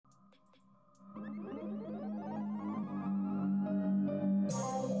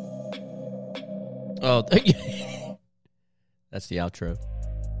Oh, that's the outro.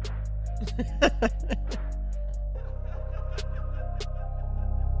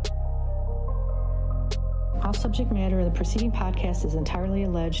 All subject matter of the preceding podcast is entirely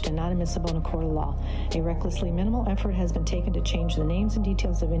alleged and not admissible in a court of law. A recklessly minimal effort has been taken to change the names and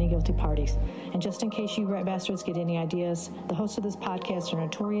details of any guilty parties. And just in case you rat bastards get any ideas, the hosts of this podcast are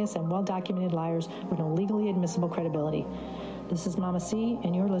notorious and well-documented liars with no legally admissible credibility. This is Mama C,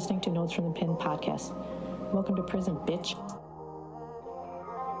 and you're listening to Notes from the Pen podcast. Welcome to prison, bitch.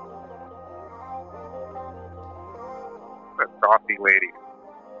 The frothy lady.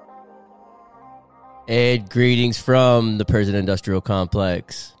 And greetings from the Prison Industrial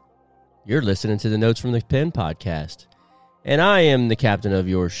Complex. You're listening to the Notes from the Pen podcast. And I am the captain of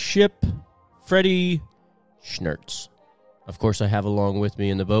your ship, Freddie Schnertz. Of course, I have along with me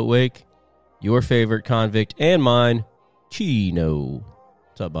in the boat wake your favorite convict and mine, Chino.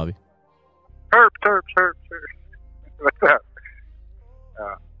 What's up, Bobby? Herp. What's up?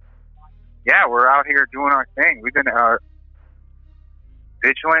 Yeah, we're out here doing our thing. We've been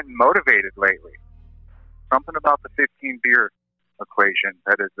vigilant and motivated lately. Something about the 15 beer equation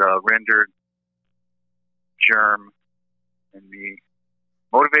that has rendered Germ and me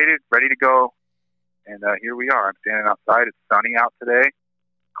motivated, ready to go. And here we are. I'm standing outside. It's sunny out today.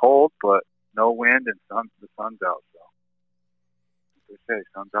 Cold, but no wind, and the sun's out. So, as they say,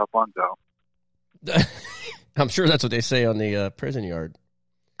 sun's out, buns out. I'm sure that's what they say on the prison yard.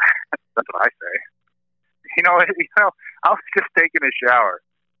 That's what I say. You know, I was just taking a shower.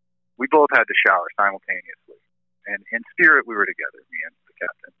 We both had to shower simultaneously. And in spirit, we were together, me and the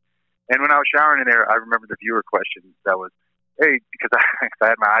captain. And when I was showering in there, I remember the viewer question that was, hey, because I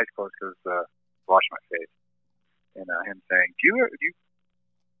had my eyes closed because washed my face. And him saying, do you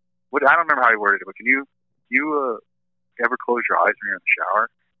I don't remember how he worded it, but can you ever close your eyes when you're in the shower?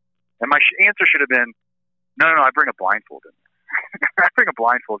 And my answer should have been, no, I bring a blindfold in there. I bring a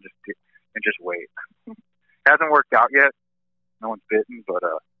blindfold and just wait. Hasn't worked out yet. No one's bitten, but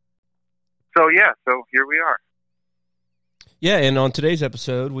so here we are. Yeah, and on today's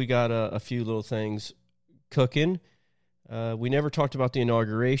episode, we got a few little things cooking. We never talked about the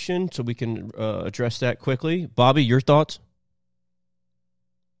inauguration, so we can address that quickly. Bobby, your thoughts?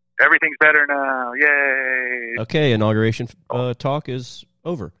 Everything's better now. Yay! Okay, inauguration talk is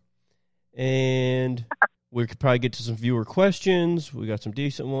over. And we could probably get to some viewer questions. We got some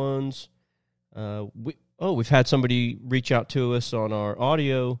decent ones. We've had somebody reach out to us on our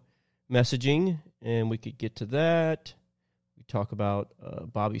audio messaging, and we could get to that. We talk about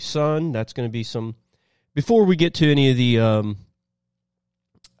Bobby's son. That's going to be some... Before we get to any of the...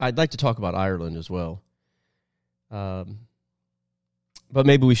 I'd like to talk about Ireland as well. But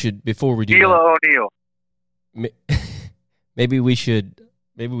maybe we should, before we do Neil O'Neill. Maybe we should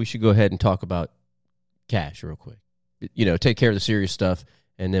go ahead and talk about Cash real quick. You know, take care of the serious stuff,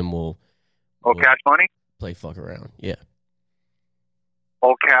 and then we'll Cash Money? Play fuck around. Yeah.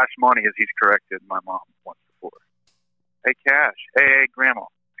 Cash Money, as he's corrected my mom once before. Hey, Cash. Hey, Grandma.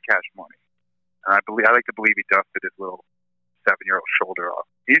 It's Cash Money. And I like to believe he dusted his little 7-year-old shoulder off.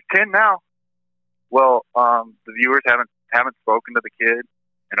 He's 10 now. Well, the viewers haven't spoken to the kid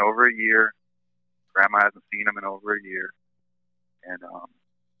in over a year. Grandma hasn't seen him in over a year. And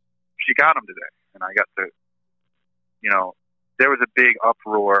she got him today. And I got to, there was a big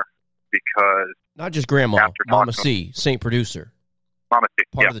uproar because... Not just Grandma, Mama C, Saint Producer. Mama C.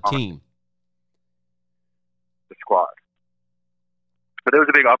 Part of the team. The squad. But there was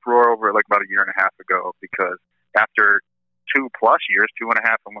a big uproar over like about a year and a half ago because after 2+ years, 2.5,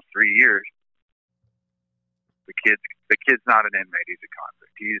 almost 3 years, the kid's not an inmate, he's a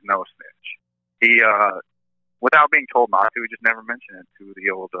convict. He's no snitch. He, without being told not to, he just never mentioned it to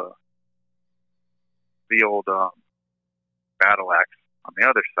the old battle axe on the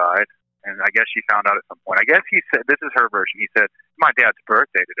other side. And I guess she found out at some point. I guess he said, this is her version, he said, my dad's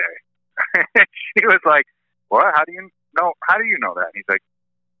birthday today. She was like, what? How do you know that? And he's like,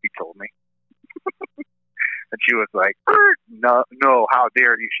 he told me. And she was like, no, how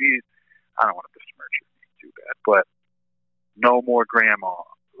dare you? I don't want to besmirch her name too bad, but no more Grandma,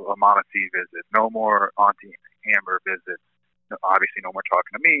 Mama C visits, no more Auntie Amber visits, obviously no more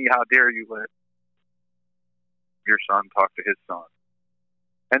talking to me. How dare you let your son talk to his son?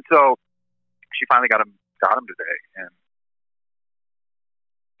 And so she finally got him today, and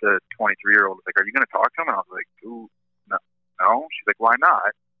the 23-year-old was like, are you going to talk to him? And I was like, ooh, no. She's like, why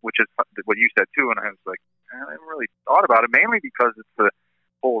not? Which is what you said too. And I was like, I haven't really thought about it, mainly because it's the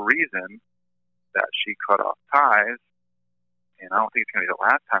whole reason that she cut off ties. And I don't think it's going to be the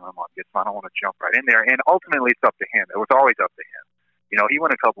last time my mom gets, so I don't want to jump right in there. And ultimately, it's up to him. It was always up to him. He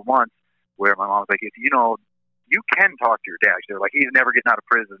went a couple months where my mom was like, if you can talk to your dad. She said, like, he's never getting out of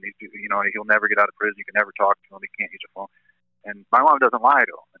prison. He'll never get out of prison. You can never talk to him. He can't use a phone. And my mom doesn't lie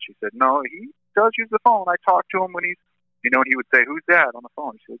to him. And she said, no, he does use the phone. I talk to him when he's, and he would say, who's that on the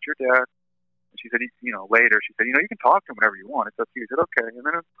phone? She said, it's your dad. And she said, later, she said, you can talk to him whenever you want. It's up to you. He said, okay. And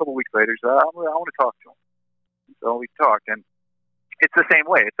then a couple of weeks later, she said, I want to talk to him. And so we talked. And it's the same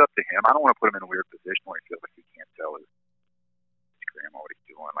way. It's up to him. I don't want to put him in a weird position where he feels like he can't tell his grandma what he's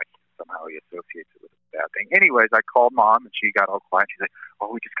doing. Like somehow he associates it with a bad thing. Anyways, I called Mom, and she got all quiet. She's like,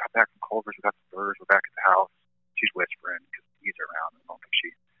 oh, we just got back from Culver's. We got some birds. We're back at the house. She's whispering because he's around. I don't think she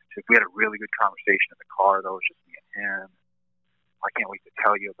said, we had a really good conversation in the car, though. It was just me and him. I can't wait to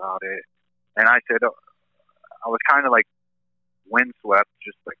tell you about it. And I said, I was kind of like windswept,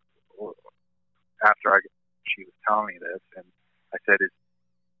 just like after she was telling me this. And I said, is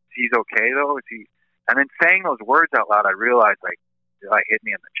he's okay, though? Is he? And then saying those words out loud, I realized, like, it hit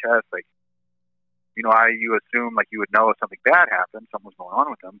me in the chest. Like, you assume, like, you would know if something bad happened, something was going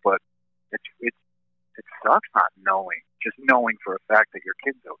on with him, but it sucks not knowing, just knowing for a fact that your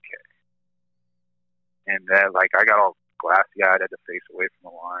kid's okay. And like, I got all glassy-eyed, had to face away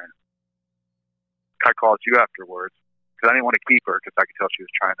from the line. I called you afterwards because I didn't want to keep her because I could tell she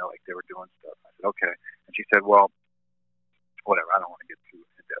was trying to, like, they were doing stuff. I said, okay. And she said, well, whatever, I don't want to get too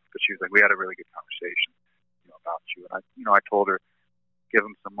in-depth. But she was like, we had a really good conversation, about you. And I told her, give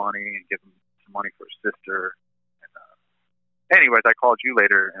him some money and give him some money for his sister. And anyways, I called you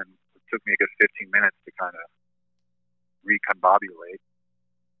later, and it took me a good 15 minutes to kind of recombobulate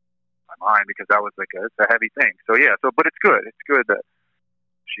my mind because that was like it's a heavy thing. So yeah, but it's good. It's good that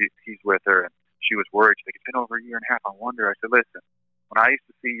he's with her, and she was worried. She's like, it's been over a year and a half. I wonder. I said, listen, when I used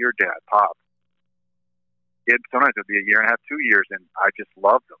to see your dad, Pop, sometimes it'd be a year and a half, 2 years, and I just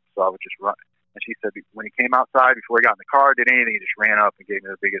loved him, so I would just run. And she said, when he came outside, before he got in the car, did anything, he just ran up and gave me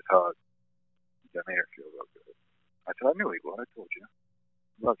the biggest hug. That made her feel real good. I said, I knew he would. I told you.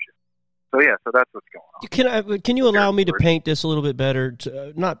 I loved you. So yeah, so that's what's going on. Can you allow me to paint this a little bit better?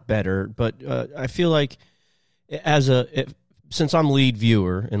 Not better, but I feel like since I'm lead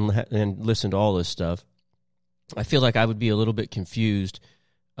viewer and listen to all this stuff, I feel like I would be a little bit confused.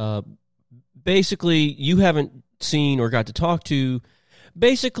 Basically, you haven't seen or got to talk to.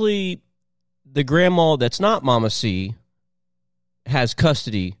 Basically, the grandma that's not Mama C has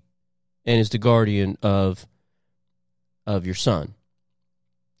custody and is the guardian of your son.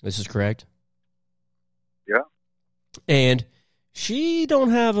 This is correct? Yeah. And she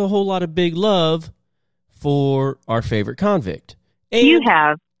don't have a whole lot of big love for our favorite convict. And you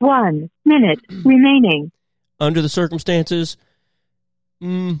have 1 minute remaining. Under the circumstances,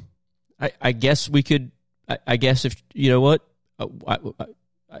 I guess we could. I guess if you know what,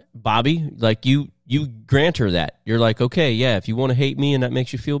 Bobby, like you grant her that. You're like, okay, yeah, if you want to hate me and that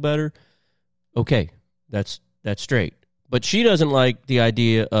makes you feel better, okay, that's straight. But she doesn't like the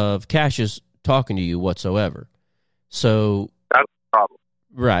idea of Cassius talking to you whatsoever. So that's the problem.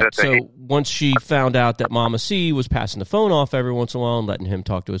 Right. So once she found out that Mama C was passing the phone off every once in a while and letting him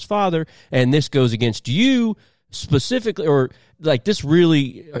talk to his father, and this goes against you specifically, or like this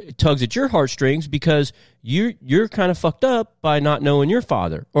really tugs at your heartstrings because you're kind of fucked up by not knowing your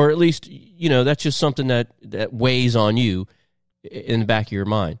father, or at least, that's just something that weighs on you in the back of your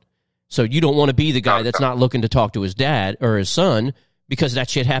mind. So you don't want to be the guy that's not looking to talk to his dad or his son because that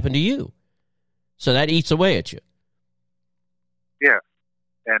shit happened to you. So that eats away at you. Yeah.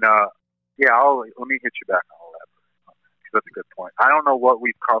 And, let me hit you back on all that. Because that's a good point. I don't know what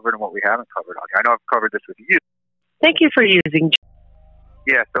we've covered and what we haven't covered. I know I've covered this with you. Thank you for using.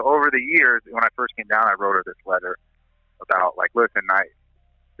 Yeah, so over the years, when I first came down, I wrote her this letter about, like, listen,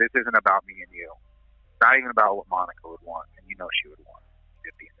 this isn't about me and you. It's not even about what Monica would want, and she would want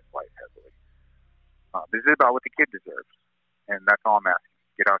to be in his life heavily. This is about what the kid deserves, and that's all I'm asking.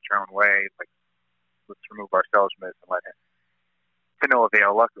 Get out your own way. Like, let's remove ourselves from this and let him. To no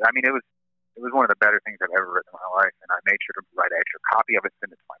avail. Luckily, I mean, it was one of the better things I've ever written in my life, and I made sure to write an extra copy of it,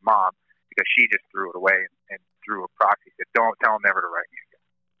 send it to my mom, because she just threw it away and threw a proxy. Said, don't tell him never to write me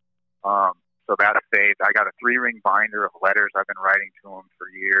again. So that's saved. I got a 3-ring binder of letters I've been writing to him for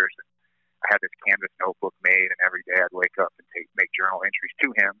years. I had this canvas notebook made, and every day I'd wake up and make journal entries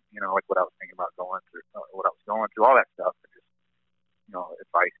to him, like what I was thinking about going through, all that stuff, and just,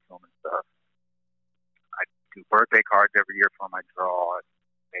 advice to him and stuff. I do birthday cards every year for him. I draw and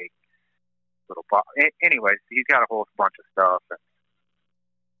make little anyways, he's got a whole bunch of stuff, and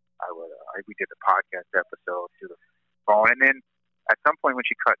we did the podcast episode through the phone, and then at some point when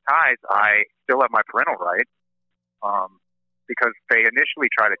she cut ties, I still have my parental rights, because they initially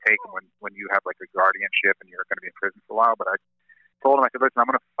try to take him when you have like a guardianship and you're going to be in prison for a while. But I told him, I said, listen,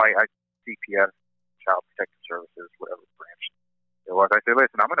 I'm going to fight. CPS, Child Protective Services, whatever branch it was. I said,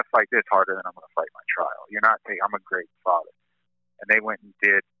 listen, I'm going to fight this harder than I'm going to fight my trial. I'm a great father. And they went and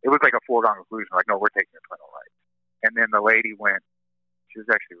did, it was like a foregone conclusion, like, no, we're taking your parental rights. And then the lady went, she was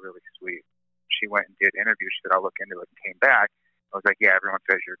actually really sweet. She went and did interviews. She said, I'll look into it, and came back. I was like, yeah, everyone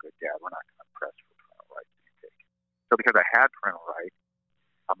says you're a good dad. We're not going to press for parental rights being taken. So because I had parental rights,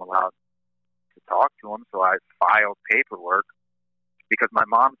 I'm allowed to talk to them. So I filed paperwork because my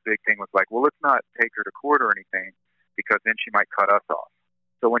mom's big thing was like, well, let's not take her to court or anything because then she might cut us off.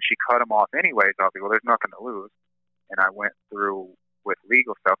 So when she cut them off anyways, I was like, well, there's nothing to lose. And I went through with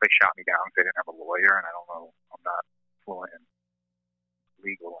legal stuff. They shot me down because they didn't have a lawyer, and I don't know, I'm not fluent in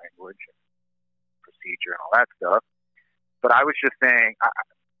legal language and procedure and all that stuff. But I was just saying,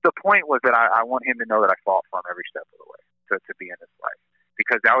 the point was that I want him to know that I fought for him every step of the way to be in his life.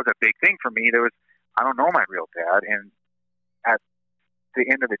 Because that was a big thing for me. I don't know my real dad. And at the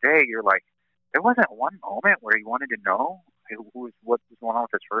end of the day, you're like, there wasn't one moment where he wanted to know what was going on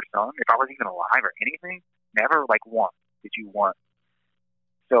with his first son, if I was even alive or anything. Never, like, once did you want.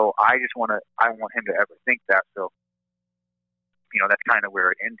 So I want him to ever think that. So, that's kind of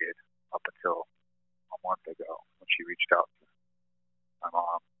where it ended up until a month ago when she reached out to my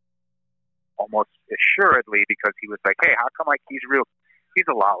mom, almost assuredly, because he was like, hey, how come he's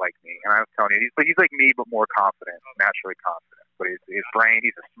a lot like me. And I was telling you, he's like me, but more confident, naturally confident. But his brain,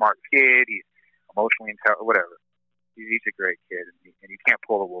 he's a smart kid. He's emotionally intelligent, whatever. He's a great kid, and you can't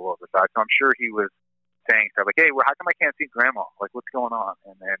pull the wool over his eyes. So I'm sure he was saying stuff like, hey, well, how come I can't see grandma? Like, what's going on?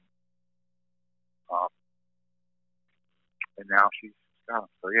 And then, and now she's gone.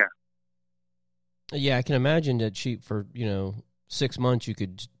 So, yeah. Yeah, I can imagine that for 6 months, you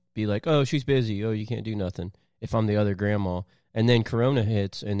could be like, oh, she's busy. Oh, you can't do nothing. If I'm the other grandma. And then Corona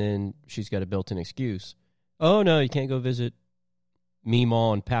hits, and then she's got a built-in excuse. Oh, no, you can't go visit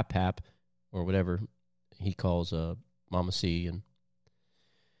Meemaw and Pap, or whatever he calls Mama C. And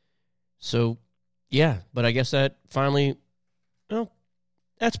so, yeah, but I guess that finally,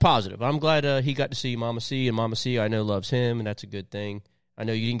 that's positive. I'm glad he got to see Mama C, and Mama C, I know, loves him, and that's a good thing. I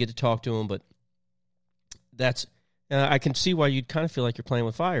know you didn't get to talk to him, but that's I can see why you'd kind of feel like you're playing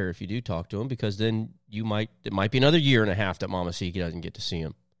with fire if you do talk to him, because then it might be another year and a half that Mama C doesn't get to see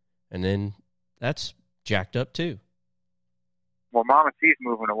him. And then that's jacked up too. Well, Mama C's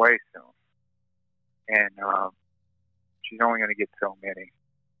moving away soon. And she's only going to get so many.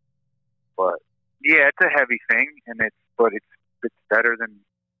 But, yeah, it's a heavy thing, but it's better than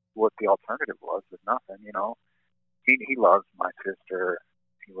what the alternative was with nothing, He loves my sister.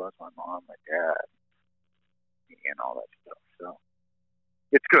 He loves my mom, my dad, and all that stuff. So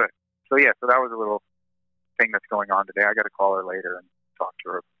it's good. So yeah, so that was a little thing that's going on today. I got to call her later and talk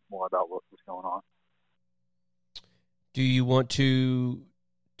to her more about what was going on. Do you want to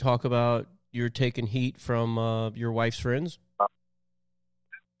talk about you're taking heat from your wife's friends?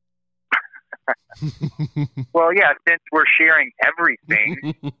 Well, yeah, since we're sharing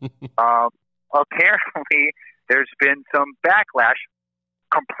everything, apparently there's been some backlash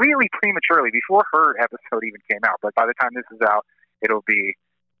completely prematurely before her episode even came out. But by the time this is out, it'll be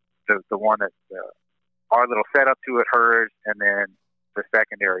the one that our little setup to it, hers, and then the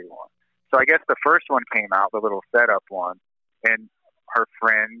secondary one. So I guess the first one came out, the little setup one, and her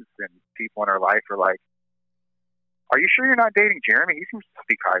friends and people in her life are like, are you sure you're not dating Jeremy? He seems to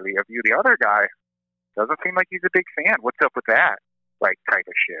speak highly of you. The other guy doesn't seem like he's a big fan. What's up with that? Like, type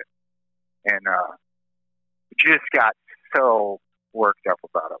of shit. And just got so worked up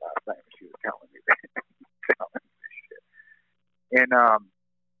about it last night when she was telling me this shit. And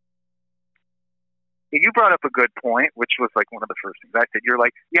you brought up a good point, which was like one of the first things I said. You're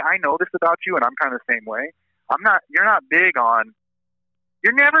like, yeah, I know this about you, and I'm kind of the same way. You're not big on,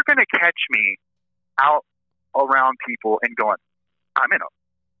 you're never going to catch me out around people and going, I'm in a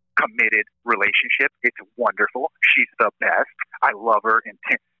committed relationship. It's wonderful. She's the best. I love her.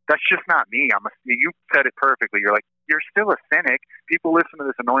 That's just not me. You said it perfectly. You're like, you're still a cynic. People listen to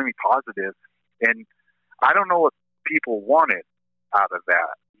this annoyingly positive, and I don't know what people wanted out of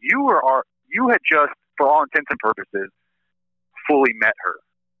that. You had just, for all intents and purposes, fully met her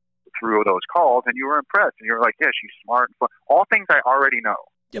through those calls, and you were impressed, and you were like, yeah, she's smart and fun. All things I already know.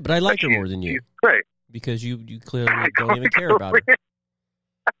 Yeah, but I like her more than you. She's great. Because you clearly don't even care about her.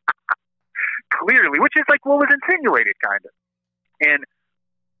 Clearly, which is like what was insinuated, kind of. And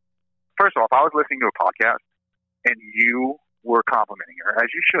first off, I was listening to a podcast, and you were complimenting her, as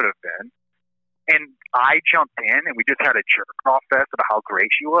you should have been. And I jumped in, and we just had a jerk-off fest about how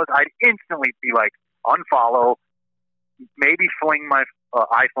great she was. I'd instantly be like, unfollow, maybe fling my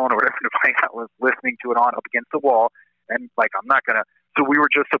iPhone or whatever device I was listening to it on up against the wall, and like, I'm not going to So we were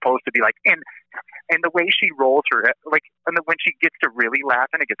just supposed to be like, and the way she rolls her, like, and when she gets to really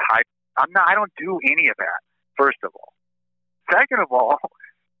laughing, it gets hype. I don't do any of that, first of all. Second of all,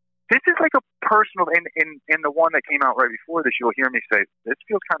 this is like a personal, in the one that came out right before this, you'll hear me say, this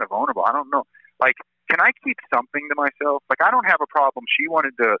feels kind of vulnerable. I don't know. Like, can I keep something to myself? Like, I don't have a problem. She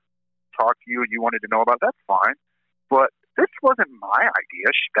wanted to talk to you and you wanted to know about it. That's fine. But this wasn't my idea.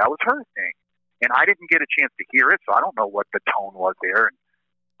 That was her thing. And I didn't get a chance to hear it, so I don't know what the tone was there. And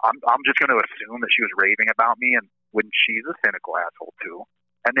I'm just going to assume that she was raving about me, and when she's a cynical asshole too.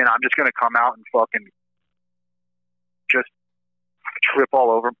 And then I'm just going to come out and fucking just trip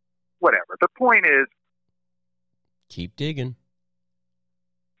all over. Whatever. The point is, keep digging.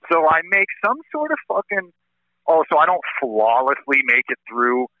 So I make some sort of fucking. Oh, so I don't flawlessly make it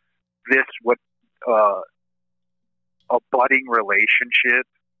through this a budding relationship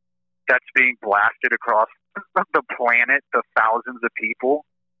that's being blasted across the planet to thousands of people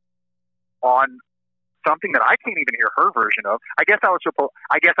on something that I can't even hear her version of. I guess I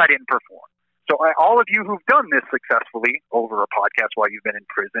didn't perform. So all of you who've done this successfully over a podcast while you've been in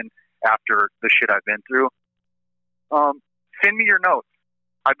prison after the shit I've been through, send me your notes.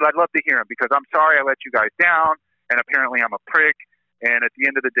 I'd love to hear them, because I'm sorry I let you guys down, and apparently I'm a prick, and at the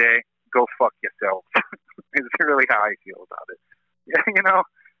end of the day, go fuck yourselves. Is really how I feel about it. Yeah, you know?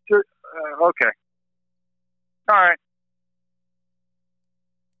 Just, okay. All right.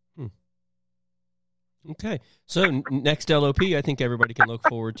 Okay. So next LOP, I think everybody can look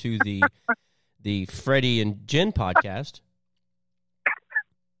forward to the Freddie and Jen podcast.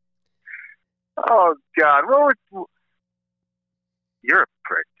 Oh, God. Well, you're a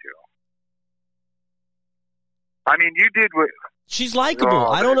prick, too. I mean, you did what... She's likable.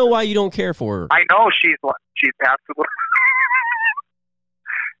 I don't know why you don't care for her. I know she's absolutely...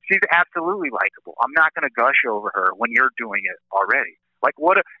 She's absolutely likable. I'm not going to gush over her when you're doing it already. Like,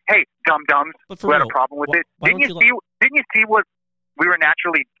 hey, dum-dums who had a problem with it. Didn't you see what we were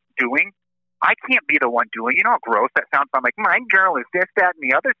naturally doing? I can't be the one doing it. You know how gross that sounds? I'm like, my girl is this, that, and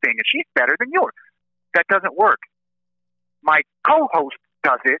the other thing, and she's better than yours. That doesn't work. My co-host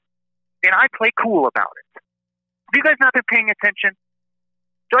does it, and I play cool about it. Have you guys not been paying attention?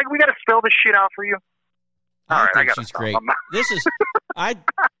 So, like, we got to spell this shit out for you? I think she's great. This is I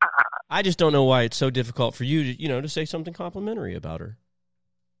just don't know why it's so difficult for you to say something complimentary about her.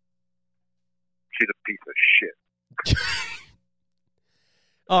 She's a piece of shit.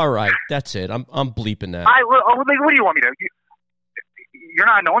 All right, that's it. I'm bleeping that. What do you want me to do? You're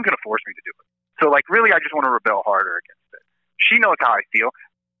not. No one's going to force me to do it. So, like, really, I just want to rebel harder against it. She knows how I feel.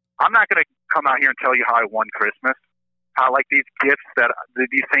 I'm not going to come out here and tell you how I won Christmas. How, like, these gifts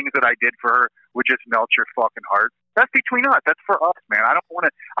these things that I did for her would just melt your fucking heart. That's between us. That's for us, man. I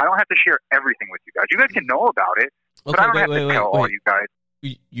don't have to share everything with you guys. You guys can know about it, but I don't have to tell all you guys.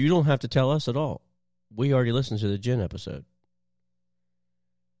 You don't have to tell us at all. We already listened to the Jen episode.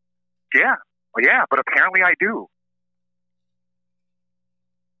 Yeah. Well, yeah, but apparently I do.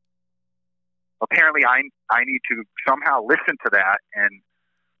 Apparently I need to somehow listen to that and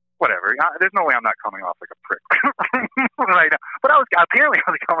whatever. There's no way I'm not coming off like a prick right now. But I was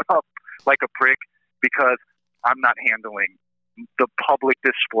coming off like a prick because I'm not handling the public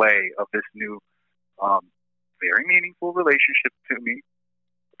display of this new, very meaningful relationship to me.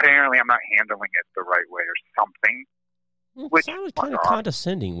 Apparently, I'm not handling it the right way or something. It sounded kind of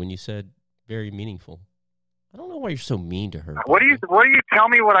condescending when you said very meaningful. I don't know why you're so mean to her. What do you tell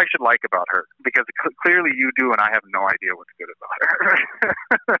me what I should like about her? Because clearly you do, and I have no idea what's good about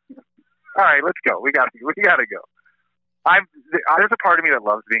her. All right, let's go. We gotta go. There's a part of me that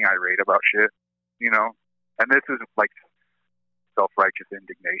loves being irate about shit, and this is like self-righteous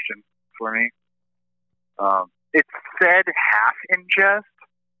indignation for me. It's said half in jest,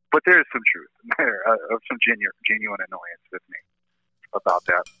 but there's some truth there, of some genuine annoyance with me about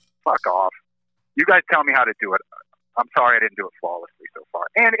that. Fuck off. You guys tell me how to do it. I'm sorry I didn't do it flawlessly so far.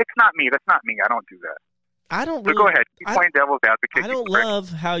 And it's not me. That's not me. I don't do that. I don't really, so go ahead. Keep playing devil's advocate. I don't love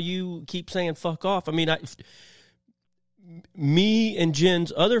how you keep saying fuck off. I mean, me and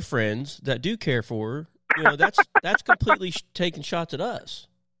Jen's other friends that do care for her, that's completely taking shots at us.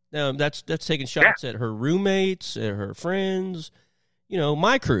 Now, that's taking shots at her roommates, at her friends,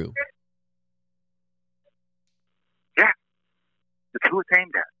 my crew. Yeah. That's who it's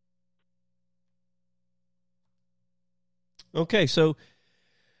aimed at. Okay, so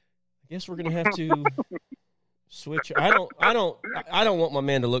I guess we're gonna have to switch. I don't want my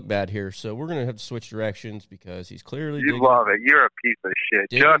man to look bad here, so we're gonna have to switch directions because he's clearly love it. You're a piece of shit.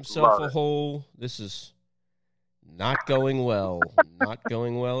 Digging himself a hole. This is not going well. Not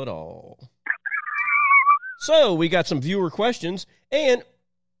going well at all. So we got some viewer questions, and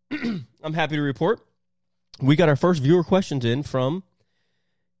I'm happy to report we got our first viewer questions in from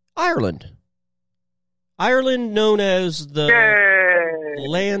Ireland. Ireland, known as the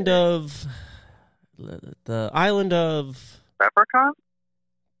land of the island of Leprechaun?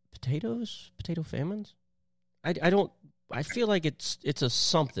 potatoes, potato famines. I feel like it's a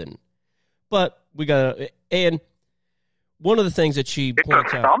something, but we got and one of the things that she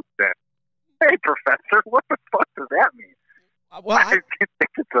points out. Something. Hey, Professor, what the fuck does that mean? Well, I think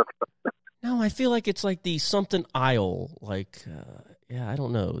it's no, I feel like it's like the something isle, like I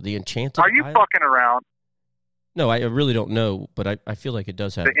don't know, the enchanted. Are you isle? fucking around? No, I really don't know, but I feel like it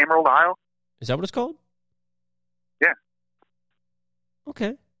does have. The Emerald Isle? Is that what it's called? Yeah.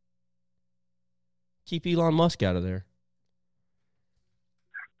 Okay. Keep Elon Musk out of there.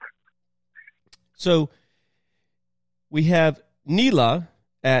 So we have Neela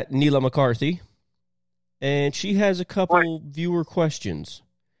at Neela McCarthy, and she has a couple viewer questions.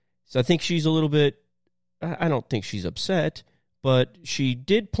 So I think she's a little bit, I don't think she's upset, but she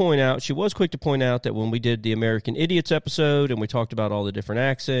did point out, she was quick to point out that when we did the American Idiots episode and we talked about all the different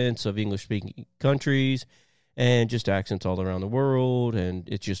accents of English-speaking countries and just accents all around the world, and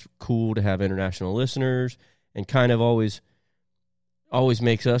it's just cool to have international listeners and kind of always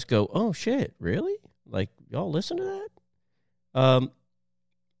makes us go, oh, shit, really? Like, y'all listen to that?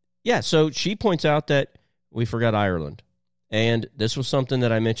 Yeah, so she points out that we forgot Ireland. And this was something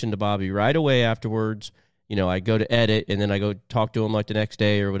that I mentioned to Bobby right away afterwards. You know, I go to edit, and then I go talk to him like the next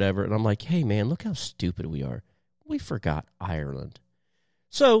day or whatever, and I'm like, hey, man, look how stupid we are. We forgot Ireland.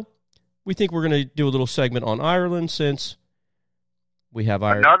 So we think we're going to do a little segment on Ireland since we have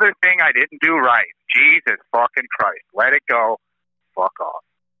Ireland. Another thing I didn't do right. Jesus fucking Christ. Let it go. Fuck off.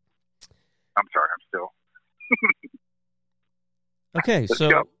 I'm sorry, I'm still... Okay,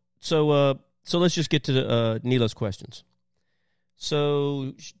 so let's just get to Neela's questions.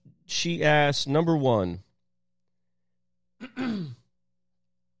 So she asked, number one,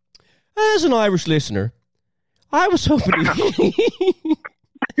 as an Irish listener, I was hoping to...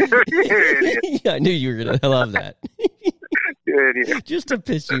 Yeah, I knew you were going to love that. Just to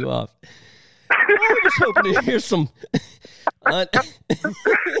piss you off. I was hoping to hear some... Oh,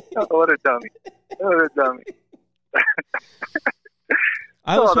 what a dummy. What a dummy.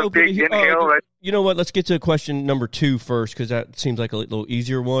 I was hoping to hear... Right? You know what? Let's get to question number 2 first, because that seems like a little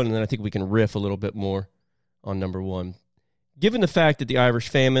easier one, and then I think we can riff a little bit more on number 1. Given the fact that the Irish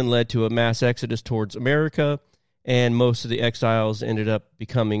famine led to a mass exodus towards America, and most of the exiles ended up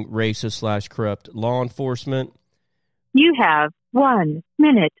becoming racist/corrupt law enforcement. You have 1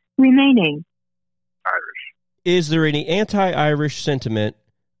 minute remaining. Irish. Is there any anti-Irish sentiment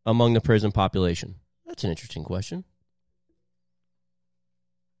among the prison population? That's an interesting question.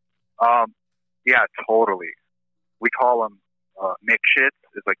 Yeah, totally. We call them McShits,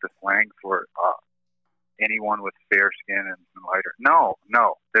 is like the slang for anyone with fair skin and lighter. No,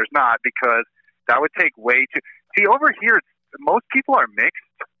 there's not, because that would take way too... See, over here, most people are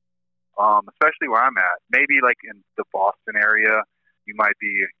mixed, especially where I'm at. Maybe like in the Boston area, you might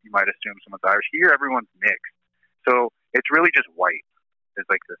assume someone's Irish. Here, everyone's mixed. So it's really just white is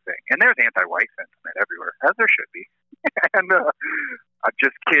like the thing. And there's anti-white sentiment everywhere, as there should be. And I'm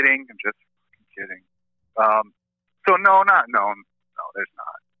just kidding. I'm just kidding. So no, there's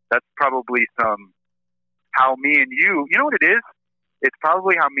not. That's probably how me and you know what it is? It's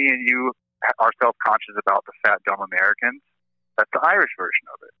probably how me and you are self-conscious about the fat, dumb Americans. That's the Irish version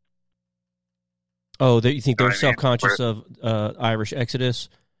of it. Oh, you think they're self-conscious of Irish exodus?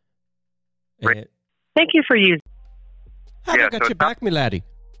 Right. Thank you for using. I got your back, me laddie.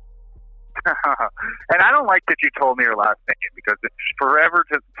 And I don't like that you told me her last name, because it's forever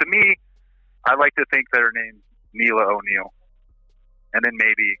to me. I like to think that her name's Neela O'Neill, and then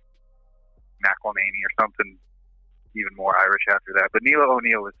maybe McElhaney or something even more Irish after that. But Neela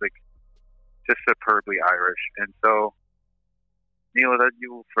O'Neill is like just superbly Irish, and so Neela, that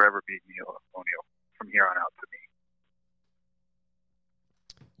you will forever be Neela O'Neill from here on out to me.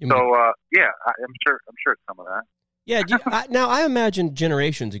 So yeah, I'm sure it's some of that. Yeah. Now I imagine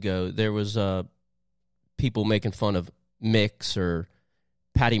generations ago there was people making fun of Micks or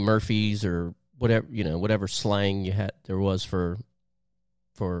Patty Murphys or whatever slang there was for.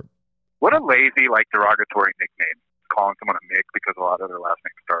 What a lazy, derogatory nickname, calling someone a Mick, because a lot of their last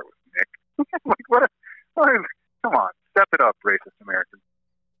names start with Mick. Come on, step it up, racist Americans.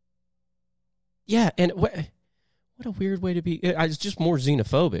 Yeah, and what a weird way to be. It's just more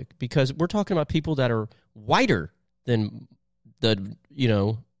xenophobic, because we're talking about people that are whiter than the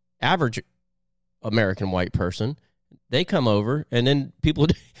average American white person. They come over, and then people,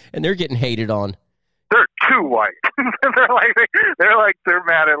 and they're getting hated on. They're too white. they're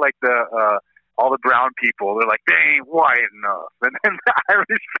mad at like the all the brown people. They're like, they ain't white enough. And then the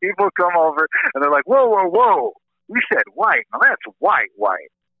Irish people come over and they're like, whoa, whoa, whoa. We said white. Now that's white.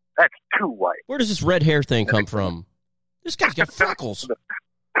 That's too white. Where does this red hair thing come from? This guy's got freckles.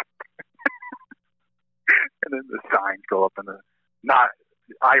 And then the signs go up and the not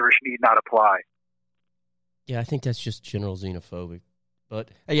Irish need not apply. Yeah, I think that's just general xenophobic. But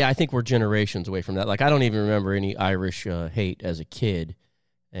yeah, I think we're generations away from that. Like, I don't even remember any Irish hate as a kid.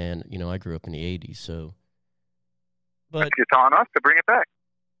 And, you know, I grew up in the 80s, so. But it's on us to bring it back.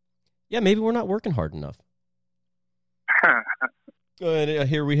 Yeah, maybe we're not working hard enough.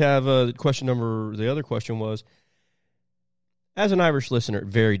 Here we have question number. The other question was, as an Irish listener,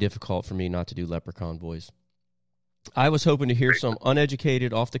 very difficult for me not to do Leprechaun voice. I was hoping to hear some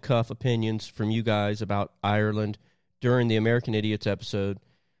uneducated, off-the-cuff opinions from you guys about Ireland during the American Idiots episode.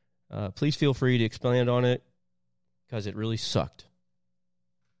 Please feel free to expand on it, because it really sucked.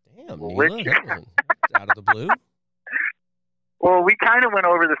 Damn, Neela, that wasn't out of the blue. Well, we kind of went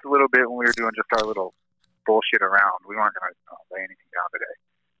over this a little bit when we were doing just our little bullshit around. We weren't going to lay anything down today.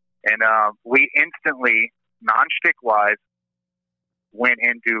 And we instantly, non-stick-wise, went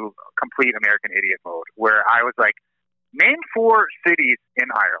into complete American Idiot mode, where I was like, name 4 cities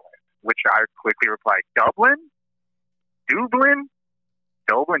in Ireland, which I quickly replied, Dublin, Dublin,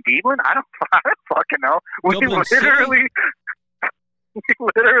 I don't fucking know. We literally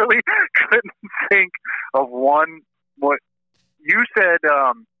couldn't think of one. What you said,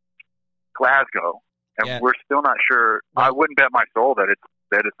 Glasgow, and we're still not sure. Well, I wouldn't bet my soul that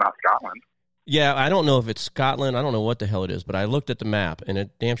it's not Scotland. Yeah, I don't know if it's Scotland. I don't know what the hell it is, but I looked at the map, and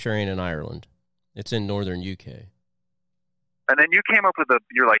it damn sure ain't in Ireland. It's in northern UK. And then you came up with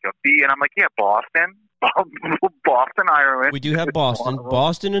you're like a B, and I'm like, yeah, Boston, Ireland. We do have Boston,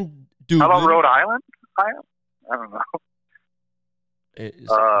 Boston and Dublin. How about Rhode Island? I don't know.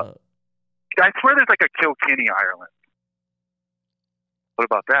 I swear there's like a Kilkenny, Ireland. What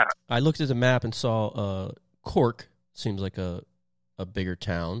about that? I looked at the map and saw Cork. Seems like a bigger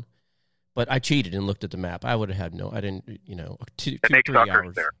town. But I cheated and looked at the map. I would have had I didn't, 2 3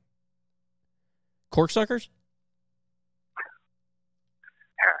 hours. There. Corksuckers?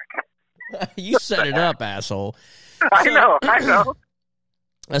 You set it up, asshole. I know.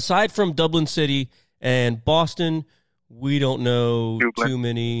 Aside from Dublin City and Boston, we don't know too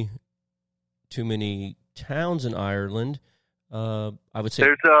many towns in Ireland. I would say.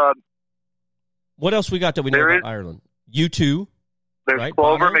 There's what else we got that we know about Ireland? U2. There's right?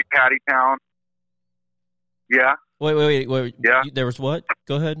 Clover, McPattytown. Yeah. Wait. Yeah. There was what?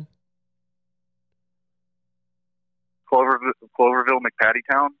 Go ahead. Cloverville,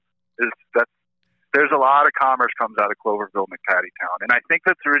 McPattytown. There's a lot of commerce comes out of Cloverville, McPattytown, and I think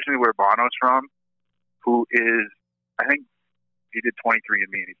that's originally where Bono's from. Who is? I think he did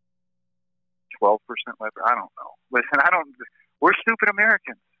 23andMe. And he's 12% leper. I don't know. Listen, we're stupid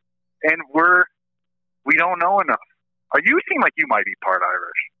Americans, and we don't know enough. You seem like you might be part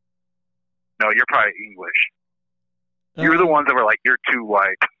Irish. No, you're probably English. You're the ones that were like, you're too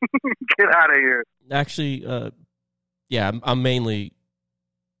white. Get out of here. Actually, yeah, I'm mainly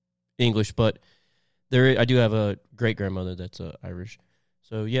English, but I do have a great-grandmother that's Irish.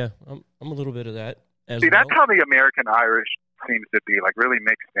 So, yeah, I'm a little bit of that as well. That's how the American Irish seems to be, like really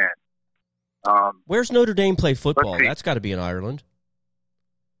mixed in. Where's Notre Dame play football? That's got to be in Ireland.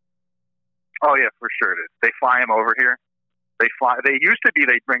 Oh, yeah, for sure it is. They fly him over here. They used to be,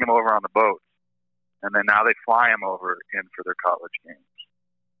 they'd bring him over on the boats. And then now they fly him over in for their college games.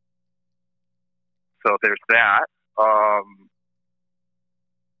 So there's that.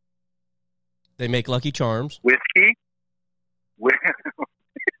 They make Lucky Charms. Whiskey.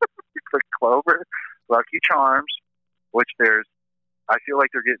 For Clover. Lucky Charms. Which I feel like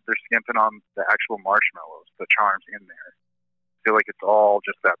they're skimping on the actual marshmallows, the charms in there. I feel like it's all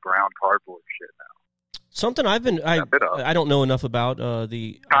just that brown cardboard shit now. Something I don't know enough about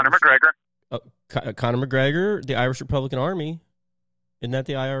the Conor McGregor. Conor McGregor, the Irish Republican Army. Isn't that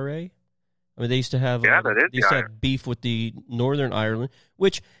the IRA? I mean, they used to have have beef with the Northern Ireland,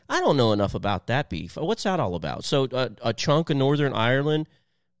 which I don't know enough about that beef. What's that all about? So a chunk of Northern Ireland,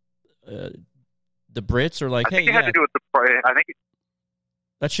 the Brits are like, I think it had to do with I think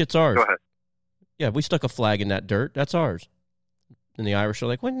that shit's ours. Go ahead. Yeah, we stuck a flag in that dirt. That's ours. And the Irish are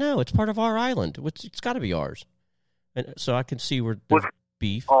like, well, no, it's part of our island. It's got to be ours. And so I can see where there's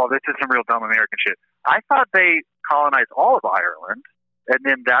beef. Oh, this is some real dumb American shit. I thought they colonized all of Ireland, and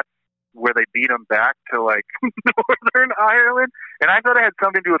then that's where they beat them back to, like, Northern Ireland. And I thought it had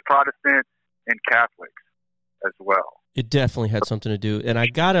something to do with Protestant and Catholics as well. It definitely had something to do. And I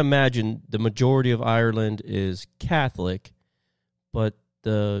got to imagine the majority of Ireland is Catholic, but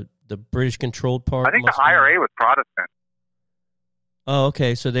the British-controlled part I think must the IRA was Protestant. Oh,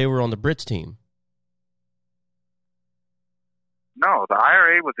 okay. So they were on the Brits team. No, the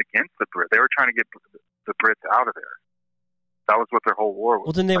IRA was against the Brits. They were trying to get the Brits out of there. That was what their whole war was.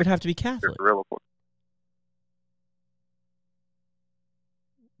 Well, then they would have to be Catholic.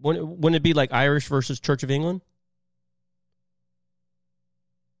 Wouldn't it be like Irish versus Church of England?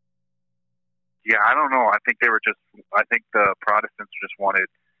 Yeah, I don't know. I think the Protestants just wanted.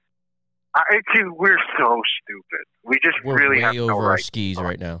 We're so stupid. We're really way have over no our right. skis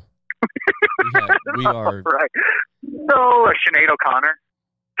right now. We are right. No, Sinead O'Connor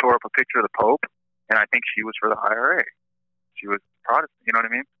tore up a picture of the Pope, and I think she was for the IRA. She was Protestant. You know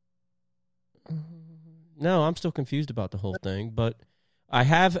what I mean? No, I'm still confused about the whole thing, but I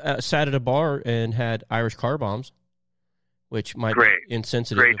have sat at a bar and had Irish car bombs, which might be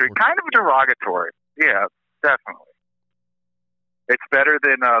insensitive. Great. Kind of derogatory. Yeah, definitely. It's better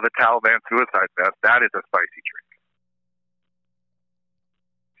than the Taliban suicide vest. That is a spicy drink.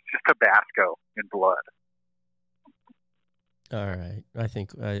 It's just Tabasco in blood. All right. I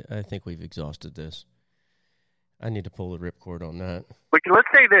think we've exhausted this. I need to pull the ripcord on that. But let's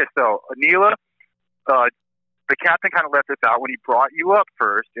say this, though. Neela, the captain kind of left this out. When he brought you up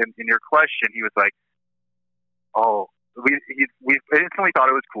first in your question, he was like, oh, we instantly thought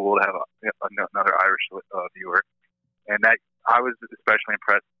it was cool to have another Irish viewer. And that I was especially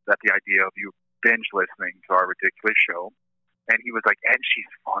impressed at the idea of you binge listening to our ridiculous show. And he was like, and she's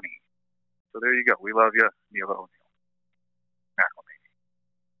funny. So there you go. We love you, Neela O'Neill.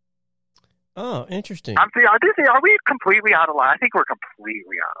 Oh, interesting. Are we completely out of line? I think we're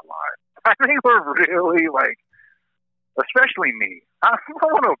completely out of line. I think we're really especially me. I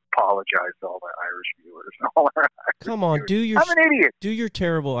want to apologize to all my Irish viewers. Come on, I'm an idiot. Do your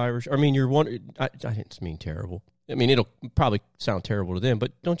terrible Irish. I mean, I didn't mean terrible. I mean, it'll probably sound terrible to them,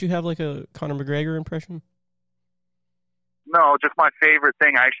 but don't you have like a Conor McGregor impression? No, just my favorite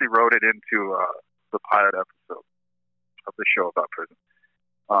thing. I actually wrote it into the pilot episode of the show about prison,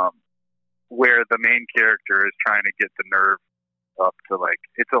 where the main character is trying to get the nerve up to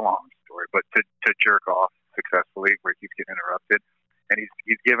it's a long story, but to jerk off successfully, where he keeps getting interrupted, and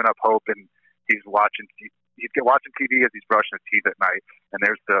he's given up hope, and he's watching TV as he's brushing his teeth at night, and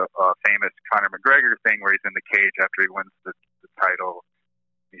there's the famous Conor McGregor thing where he's in the cage after he wins the title.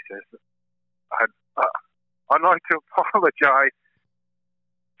 He says, I'd like to apologize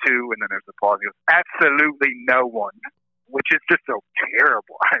to, and then there's the pause. He goes, absolutely no one, which is just so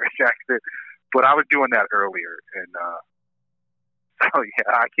terrible Irish accent. But I was doing that earlier, and so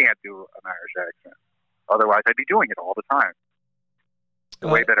yeah, I can't do an Irish accent. Otherwise, I'd be doing it all the time. The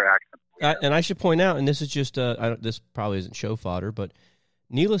way better accent. And I should point out, and this is just this probably isn't show fodder, but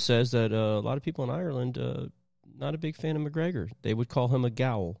Neela says that a lot of people in Ireland not a big fan of McGregor. They would call him a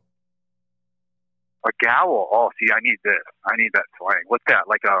gowl. A gowl? Oh, see, I need this. I need that slang. What's that?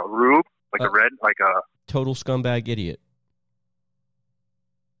 Like a rube? Like a red? Like a total scumbag idiot.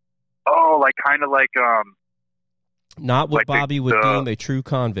 Oh, kind of like not what Bobby would deem a true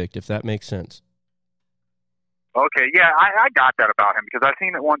convict, if that makes sense. Okay, yeah, I got that about him because I've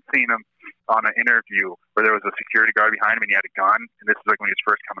seen him on an interview where there was a security guard behind him and he had a gun, and this is when he was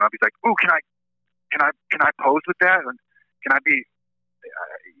first coming up. He's like, "Ooh, can I pose with that? And can I be?"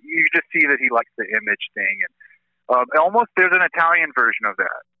 You just see that he likes the image thing, and almost there's an Italian version of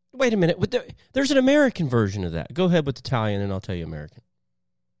that. Wait a minute, there's an American version of that. Go ahead with Italian, and I'll tell you American.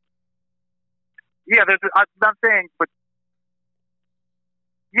 Yeah, I'm saying, but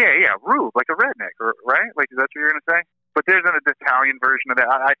yeah, rube, like a redneck, right? Like, is that what you're going to say? But there's an Italian version of that.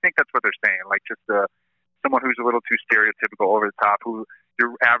 I think that's what they're saying, like just someone who's a little too stereotypical, over the top, who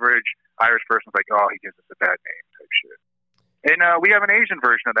your average Irish person's like, oh, he gives us a bad name type shit. And we have an Asian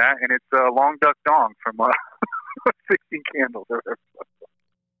version of that, and it's Long Duck Dong from 16 Candles. Or whatever.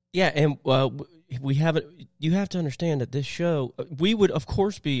 Yeah, and we haven't. You have to understand that this show, we would of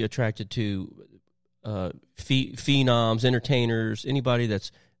course be attracted to phenoms, entertainers, anybody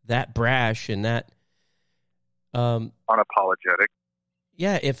that's that brash and that unapologetic.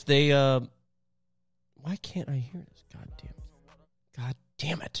 Yeah, if they why can't I hear this? God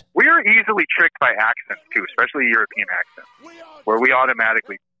damn it. We are easily tricked by accents too, especially European accents, where we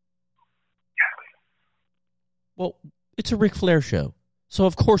automatically Well, it's a Ric Flair show. So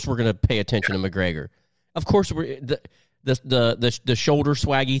of course we're going to pay attention to McGregor. Of course we're the shoulder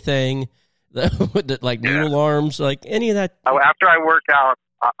swaggy thing. Like noodle arms, like any of that. Oh, after I work out,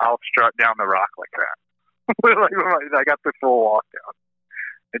 I'll strut down the rock like that. I got the full walk down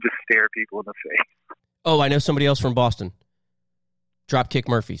and just stare people in the face. Oh, I know somebody else from Boston. Dropkick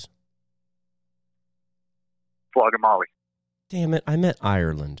Murphys. Flog and Molly. Damn it, I meant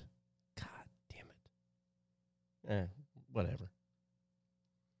Ireland. God damn it. Whatever.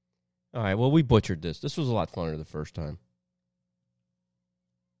 All right, well, we butchered this. This was a lot funner the first time.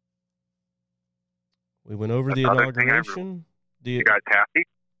 We went over the inauguration. You got taffy?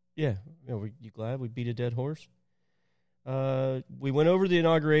 Yeah. You glad we beat a dead horse? We went over the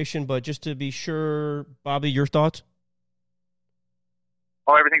inauguration, but just to be sure, Bobby, your thoughts?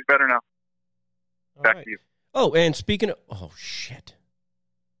 Oh, everything's better now. Back to you. Oh, and speaking of... Oh, shit.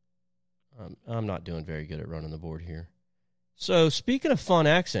 I'm not doing very good at running the board here. So, speaking of fun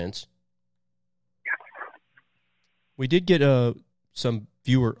accents, we did get some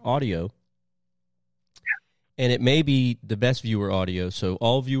viewer audio, and it may be the best viewer audio. So,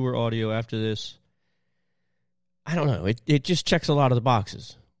 all viewer audio after this, I don't know. It just checks a lot of the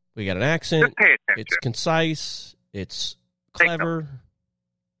boxes. We got an accent. It's concise. It's clever.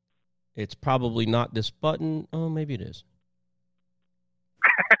 It's probably not this button. Oh, maybe it is.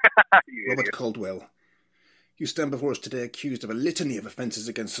 Robert Caldwell, you stand before us today accused of a litany of offences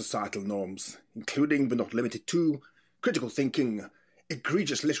against societal norms, including but not limited to critical thinking,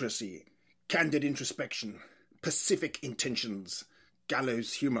 egregious literacy, candid introspection, pacific intentions,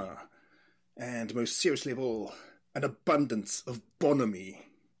 gallows humour, and most seriously of all, an abundance of bonhomie.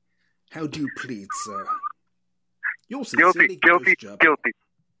 How do you plead, sir? You're sincerely guilty.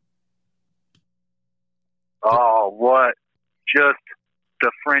 Oh, what? Just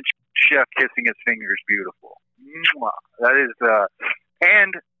the French chef kissing his fingers, beautiful. That is,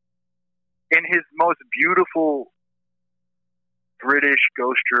 and in his most beautiful British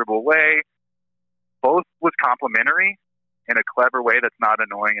ghost gerbil way, both was complimentary in a clever way that's not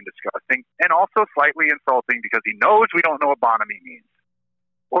annoying and disgusting, and also slightly insulting because he knows we don't know what bonhomie means.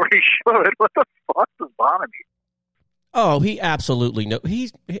 Or he should. What the fuck is bonhomie? Oh, he absolutely knows.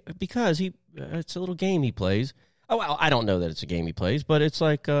 Because it's a little game he plays. Oh, well, I don't know that it's a game he plays, but it's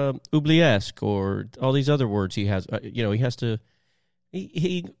like oubliesque or all these other words he has. He has to.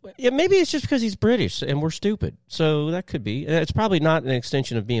 Maybe it's just because he's British and we're stupid. So that could be. It's probably not an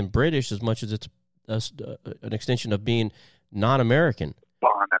extension of being British as much as it's an extension of being non-American.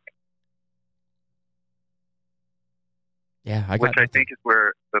 Bonhomie. Yeah, which I think is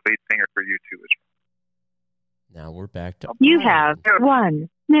where the lead singer for U2 is from. Now we're back to. You have 1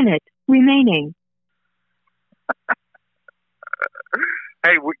 minute remaining.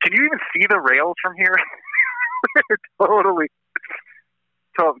 Hey, can you even see the rails from here? Totally.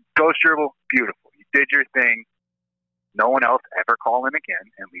 So, Ghost Gerbil, beautiful. You did your thing. No one else ever call in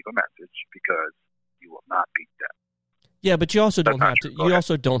again and leave a message because you will not beat them. Yeah, but you also don't have to. You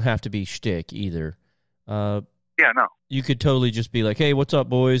also don't have to be shtick either. Yeah, no. You could totally just be like, "Hey, what's up,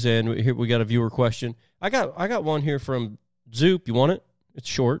 boys?" And here we got a viewer question. I got one here from Zoop. You want it? It's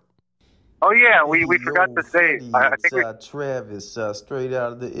short. Oh yeah, we forgot to say. I think Travis, straight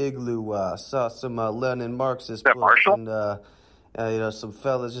out of the igloo. Saw some Lenin Marxist books, Marshall? And some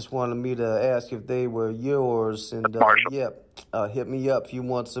fellas just wanted me to ask if they were yours. And hit me up if you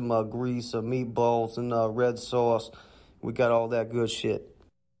want some grease, meatballs, and red sauce. We got all that good shit.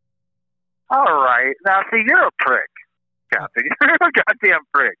 All right, now see, you're a prick, Captain. You're a goddamn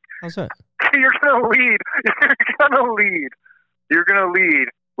prick. How's that? You're gonna lead. You're gonna lead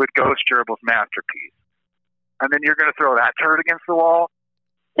with Ghost Gerbil's masterpiece. And then you're going to throw that turd against the wall?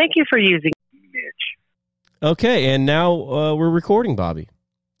 Thank you for using Mitch. Okay, and now we're recording, Bobby.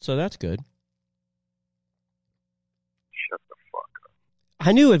 So that's good. Shut the fuck up.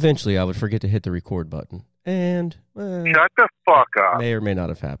 I knew eventually I would forget to hit the record button. And shut the fuck up. May or may not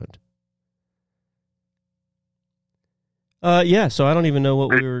have happened. Yeah, so I don't even know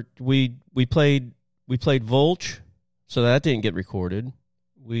what we played Volch, so that didn't get recorded.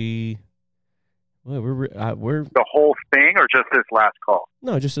 We're the whole thing or just this last call?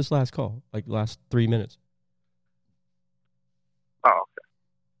 No, just this last call, like last 3 minutes. Oh,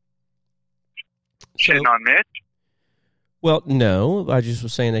 okay. Shitting on Mitch? Well, no, I just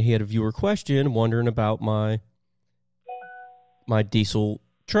was saying that he had a viewer question, wondering about my diesel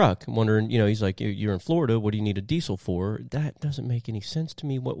truck. Wondering, he's like, you're in Florida, what do you need a diesel for? That doesn't make any sense to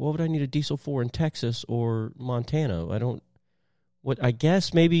me. What would I need a diesel for in Texas or Montana? I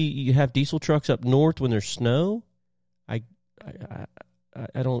guess maybe you have diesel trucks up north when there's snow. I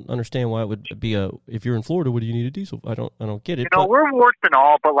don't understand why it would be if you're in Florida, what do you need a diesel? I don't get it. We're warts and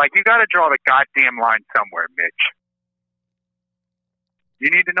all, but you got to draw the goddamn line somewhere, Mitch. You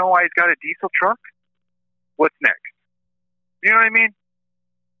need to know why he's got a diesel truck? What's next? You know what I mean?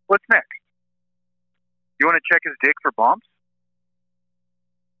 What's next? You want to check his dick for bumps?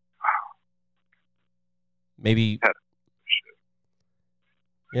 maybe.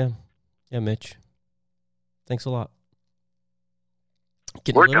 Yeah, Mitch. Thanks a lot.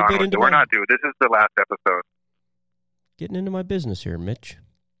 We're done with it. We're not doing. This is the last episode. Getting into my business here, Mitch.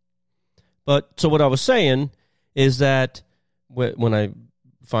 But so what I was saying is that when I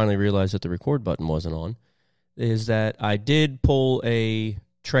finally realized that the record button wasn't on, is that I did pull a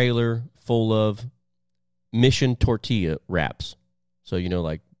trailer full of Mission tortilla wraps. So,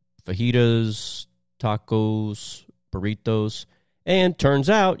 like fajitas, tacos, burritos. And turns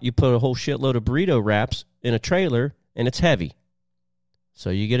out you put a whole shitload of burrito wraps in a trailer, and it's heavy. So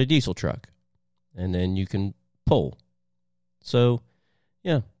you get a diesel truck, and then you can pull. So,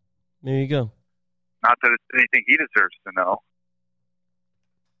 yeah, there you go. Not that it's anything he deserves to know.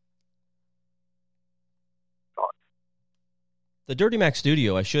 The Dirty Mac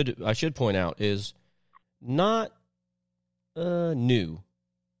Studio, I should point out, is not new.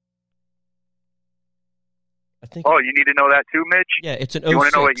 I think. Oh, you need to know that too, Mitch? Yeah, it's an 06. You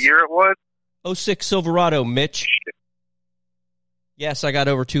want to know what year it was? 06 Silverado, Mitch. Yes, I got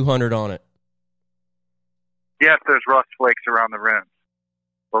over 200 on it. Yes, there's rust flakes around the rims,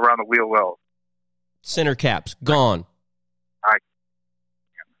 or around the wheel wells. Center caps gone.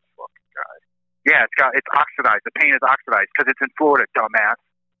 Yeah, it's oxidized. The paint is oxidized because it's in Florida, dumbass.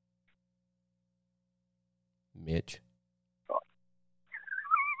 Mitch.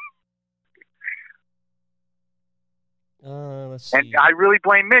 Let's see. And I really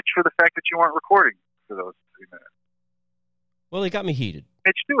blame Mitch for the fact that you weren't recording for those 3 minutes. Well, he got me heated.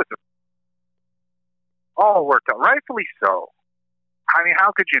 Mitch, do it. All worked out, rightfully so. I mean,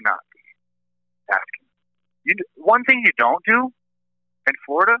 how could you not be asking? One thing you don't do in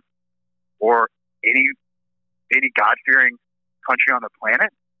Florida, or any God-fearing country on the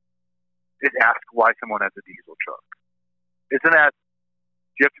planet, is ask why someone has a diesel truck. Isn't that?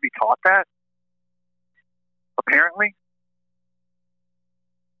 Do you have to be taught that? Apparently.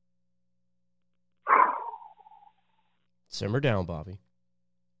 Simmer down, Bobby.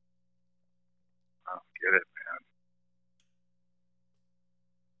 I don't get it,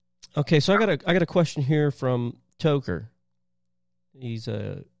 man. Okay, so I got a question here from Toker. He's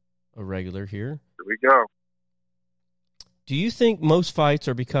a regular here. Here we go. Do you think most fights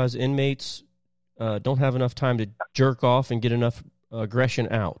are because inmates don't have enough time to jerk off and get enough aggression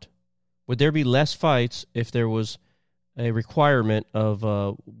out? Would there be less fights if there was a requirement of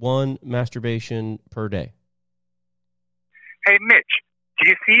one masturbation per day? Hey, Mitch, do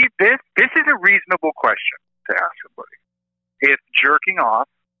you see this? This is a reasonable question to ask somebody. If jerking off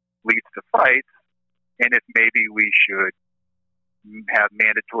leads to fights, and if maybe we should have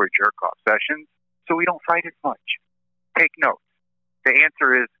mandatory jerk-off sessions so we don't fight as much. Take notes. The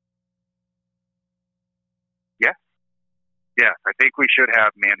answer is yes. Yes, I think we should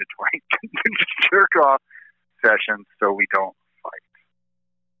have mandatory jerk-off sessions so we don't fight.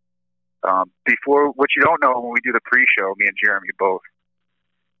 Before, what you don't know, when we do the pre-show, me and Jeremy both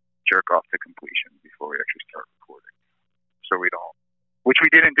jerk off to completion before we actually start recording. So we don't. Which we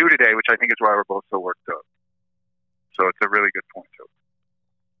didn't do today, which I think is why we're both so worked up. So it's a really good point, too.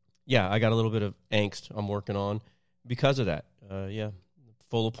 Yeah, I got a little bit of angst I'm working on because of that.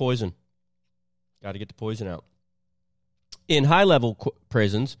 Full of poison. Got to get the poison out. In high-level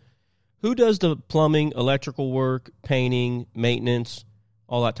prisons, who does the plumbing, electrical work, painting, maintenance,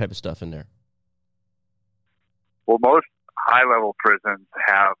 all that type of stuff in there? Well, most high-level prisons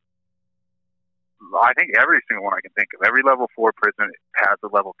have, I think every single one I can think of. Every level 4 prison has a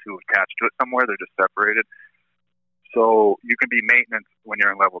level 2 attached to it somewhere. They're just separated. So you can be maintenance when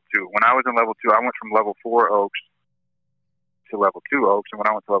you're in level 2. When I was in level 2, I went from level 4 Oaks to level 2 Oaks. And when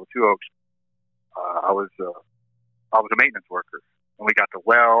I went to level 2 Oaks, I was a maintenance worker. And we got to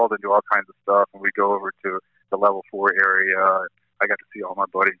weld and do all kinds of stuff. And we go over to the level 4 area. I got to see all my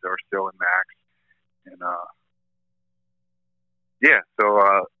buddies that are still in Max. And, so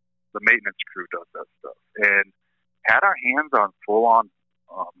the maintenance crew does that stuff. And had our hands on full-on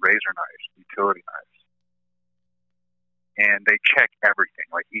razor knives, utility knives. And they check everything,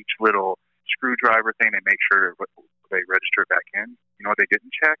 like each little screwdriver thing. They make sure they register it back in. You know what they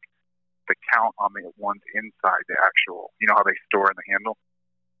didn't check? The count on the ones inside the actual, you know how they store in the handle?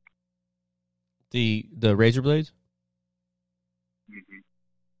 The razor blades?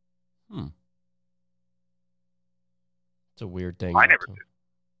 Mm-hmm. It's a weird thing. I never did.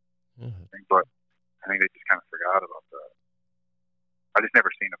 Yeah. But I think they just kind of forgot about that. I just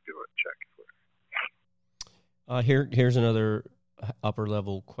never seen them do it, check. Here's another upper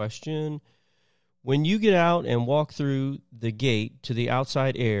level question. When you get out and walk through the gate to the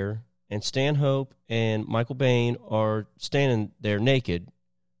outside air and Stanhope and Michael Bain are standing there naked,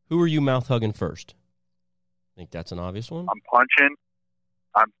 who are you mouth hugging first? think that's an obvious one. I'm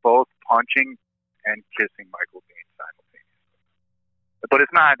both punching and kissing Michael Biehn simultaneously. But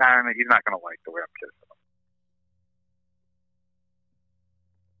it's not, I mean, he's not going to like the way I'm kissing him.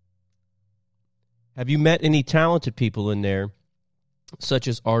 Have you met any talented people in there, such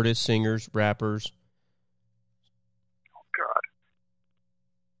as artists, singers, rappers? Oh, God.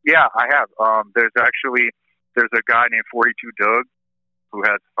 Yeah, I have. There's a guy named 42 Doug who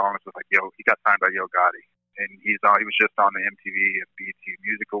has songs with like he got signed by Yo Gotti, and he was just on the MTV and BET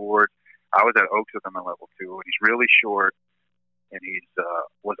Music Awards. I was at Oaks with him in level 2, and he's really short, and he's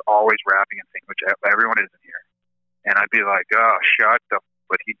was always rapping and singing, which everyone is in here. And I'd be like, oh, shut the.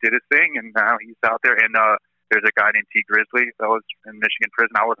 But he did his thing, and now he's out there. And there's a guy named T. Grizzly that was in Michigan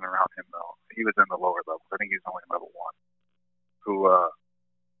prison. I wasn't around him though. He was in the lower levels. I think he was only in level 1. Who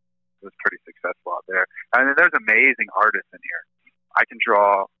was pretty successful out there. I mean, there's amazing artists in here. I can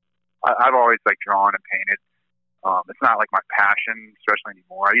draw. I've always drawn and painted. It's not like my passion, especially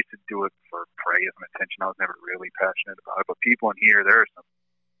anymore. I used to do it for praise and attention. I was never really passionate about it. But people in here,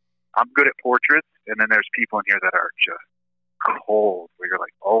 I'm good at portraits, and then there's people in here that are just cold, where you're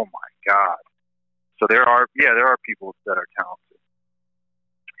like, oh my God. So there are people that are talented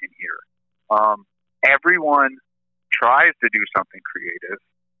in here. Everyone tries to do something creative.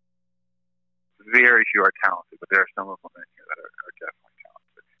 Very few are talented, but there are some of them in here that are definitely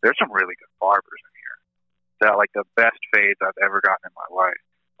talented. There's some really good barbers in here. That the best fades I've ever gotten in my life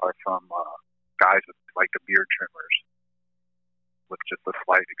are from guys with the beard trimmers with just a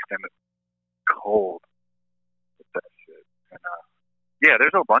slight extended cold with that shit. And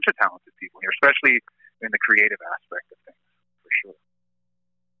there's a bunch of talented people here, especially in the creative aspect of things, for sure.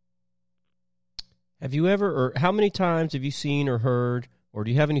 Have you ever, or how many times have you seen or heard, or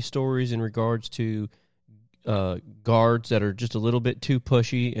do you have any stories in regards to guards that are just a little bit too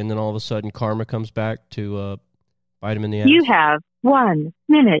pushy, and then all of a sudden karma comes back to bite them in the ass? You have 1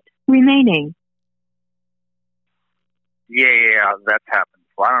 minute remaining. Yeah, that's happened.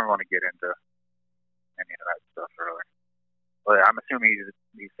 Well, I don't want to get into any of that stuff really. But I'm assuming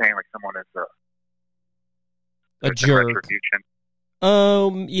he's saying someone is a jerk. Retribution.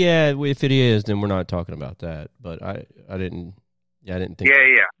 Yeah. If it is, then we're not talking about that. But I didn't think.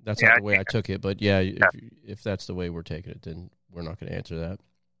 Yeah. That's not the way I took it. But yeah, if that's the way we're taking it, then we're not going to answer that.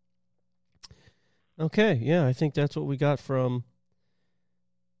 Okay. Yeah, I think that's what we got from.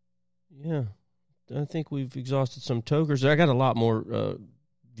 Yeah, I think we've exhausted some tokers. I got a lot more.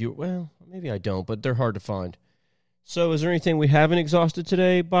 Well, maybe I don't, but they're hard to find. So is there anything we haven't exhausted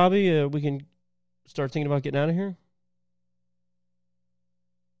today, Bobby? We can start thinking about getting out of here?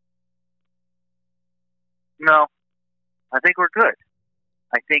 No, I think we're good.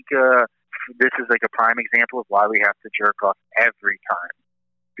 I think this is a prime example of why we have to jerk off every time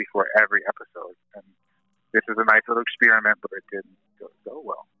before every episode. And this is a nice little experiment, but it didn't go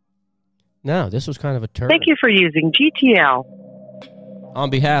well. No, this was kind of a turn. Thank you for using GTL. On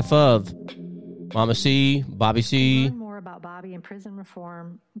behalf of Mama C, Bobby C. To learn more about Bobby and prison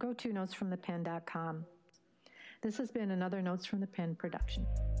reform, go to notesfromthepen.com. This has been another Notes from the Pen production.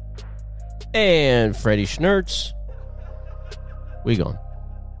 And Freddie Schnertz. We gone.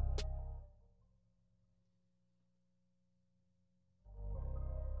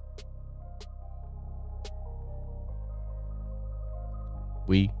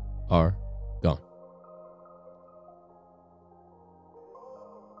 We are gone.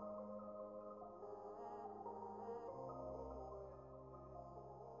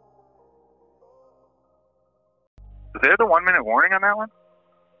 Was there the 1 minute warning on that one?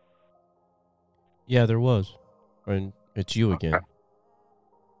 Yeah, there was. And it's you again. Okay.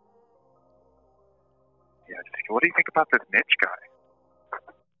 Yeah, what do you think about this Mitch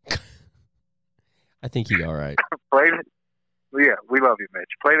guy? I think he's all right. Yeah, we love you, Mitch.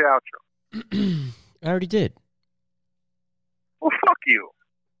 Play the outro. I already did. Well, fuck you.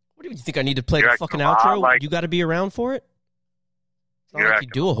 What do you think? I need to play the fucking outro? You got to be around for it? It's not like you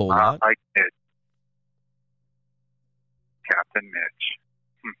do a whole lot. Like Mitch. Captain Mitch.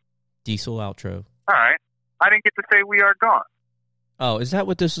 Diesel outro. All right. I didn't get to say we are gone. Oh, is that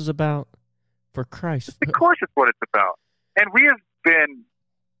what this is about? For Christ. Of course it's what it's about. And we have been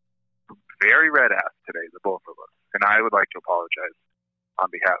very red-assed today, the both of us. And I would like to apologize on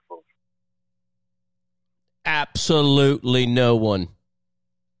behalf of... Absolutely no one.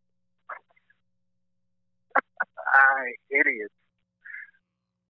 Idiot.